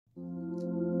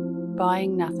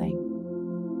Buying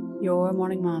nothing. Your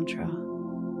morning mantra.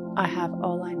 I have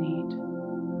all I need.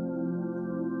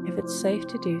 If it's safe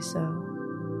to do so,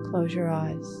 close your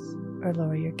eyes or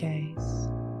lower your gaze.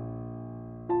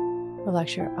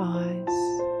 Relax your eyes.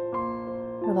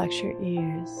 Relax your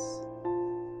ears.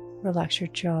 Relax your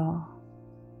jaw.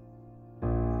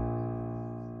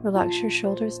 Relax your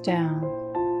shoulders down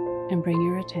and bring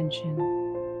your attention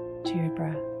to your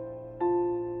breath.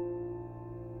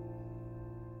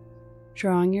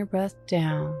 Drawing your breath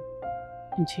down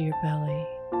into your belly.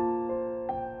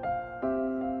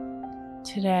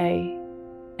 Today,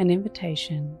 an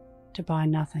invitation to buy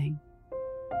nothing,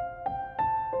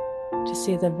 to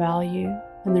see the value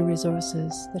and the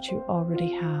resources that you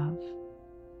already have,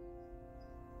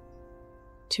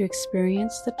 to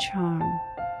experience the charm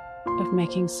of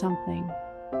making something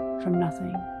from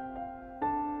nothing.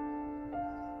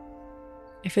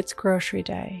 If it's grocery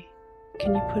day,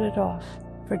 can you put it off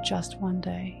for just one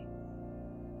day?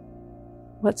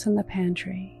 What's in the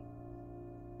pantry?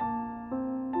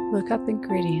 Look up the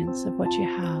ingredients of what you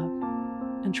have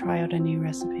and try out a new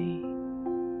recipe.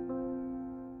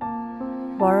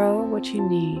 Borrow what you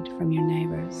need from your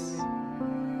neighbors.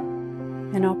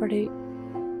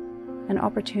 An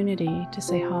opportunity to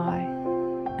say hi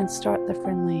and start the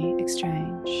friendly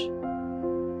exchange.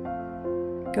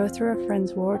 Go through a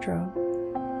friend's wardrobe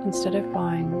instead of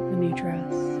buying a new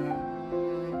dress.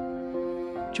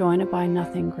 Join a Buy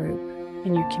Nothing group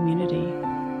in your community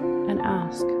and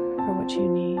ask for what you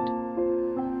need.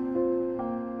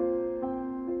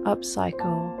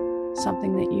 Upcycle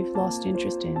something that you've lost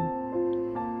interest in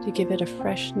to give it a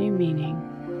fresh new meaning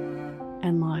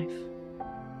and life.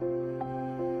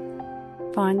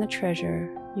 Find the treasure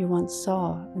you once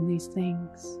saw in these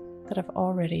things that have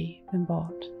already been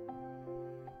bought.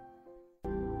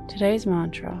 Today's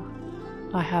mantra,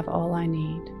 I have all I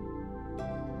need.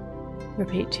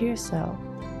 Repeat to yourself,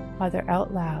 either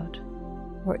out loud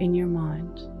or in your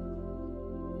mind,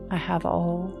 I have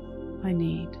all I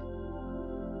need.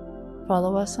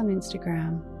 Follow us on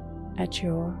Instagram at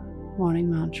Your Morning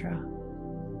Mantra.